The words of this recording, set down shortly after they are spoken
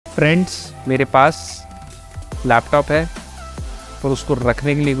Friends, मेरे पास laptop है पर उसको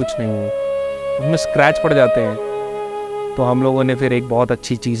रखने के लिए कुछ नहीं है, उसमें स्क्रैच पड़ जाते हैं। तो हम लोगों ने फिर एक बहुत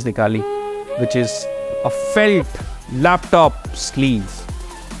अच्छी चीज़ निकाली which is a felt laptop sleeve.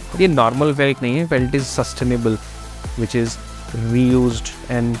 ये नॉर्मल फेल्ट नहीं है, felt is sustainable which is reused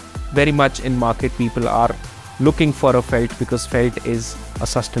and very much in market people are looking for a felt because felt is a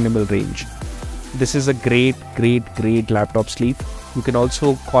sustainable range. This is a great laptop sleeve. You can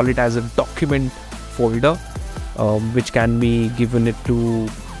also call it as a document folder, which can be given it to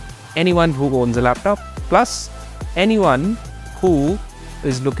anyone who owns a laptop, plus anyone who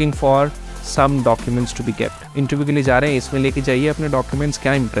is looking for some documents to be kept. Interview के लिए जा रहे हैं, इसमें लेके जाइए अपने documents,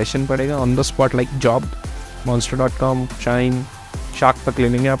 क्या impression पड़ेगा on the spot like job, monster.com, Shine, Shark तक ले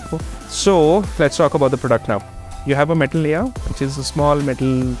लेंगे आपको. So let's talk about the product now. You have a metal layer, which is a small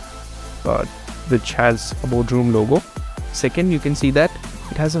metal which has a Boardroom logo. Second, you can see that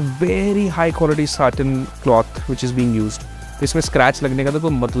it has a very high quality satin cloth which is being used. इसमें scratch लगने का तो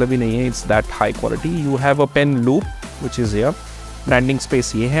कोई मतलब ही नहीं है. It's that high quality. You have a pen loop which is here. Branding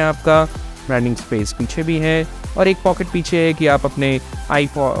space ये है आपका. ब्रांडिंग स्पेस पीछे भी है और एक पॉकेट पीछे है कि आप अपने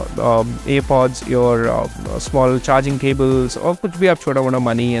AirPods your small charging cables और कुछ भी आप छोटा मोटा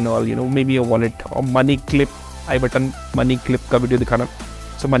money and all may be a wallet और मनी क्लिप, आई बटन मनी क्लिप का वीडियो दिखाना.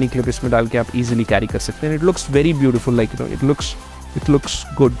 सो मनी क्लिप इसमें डाल के आप इजीली कैरी कर सकते हैं. It looks very beautiful, like it looks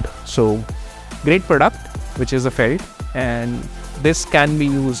good. So great product which is a felt and this can be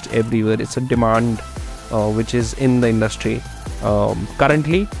used everywhere. It's a demand which is in the industry.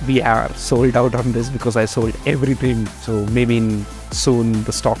 Currently we are sold out on this because I sold everything, so maybe soon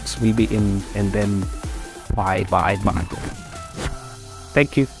the stocks will be in and then buy.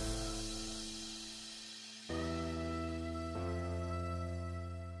 Thank you.